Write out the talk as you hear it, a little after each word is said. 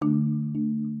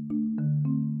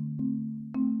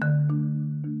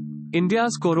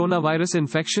India's coronavirus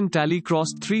infection tally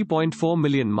crossed 3.4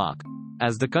 million mark,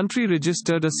 as the country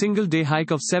registered a single-day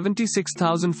hike of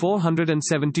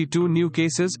 76,472 new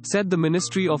cases, said the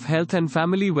Ministry of Health and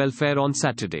Family Welfare on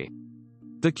Saturday.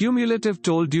 The cumulative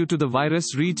toll due to the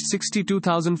virus reached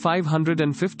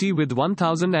 62,550 with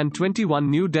 1,021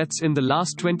 new deaths in the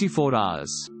last 24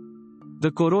 hours. The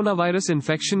coronavirus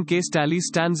infection case tally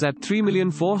stands at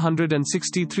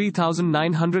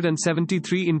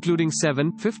 3,463,973 including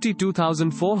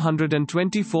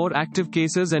 52,424 active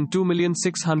cases and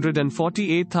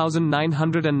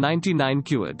 2,648,999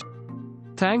 cured.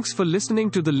 Thanks for listening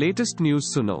to the latest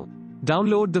News Suno.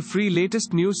 Download the free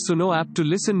latest News Suno app to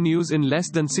listen news in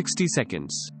less than 60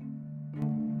 seconds.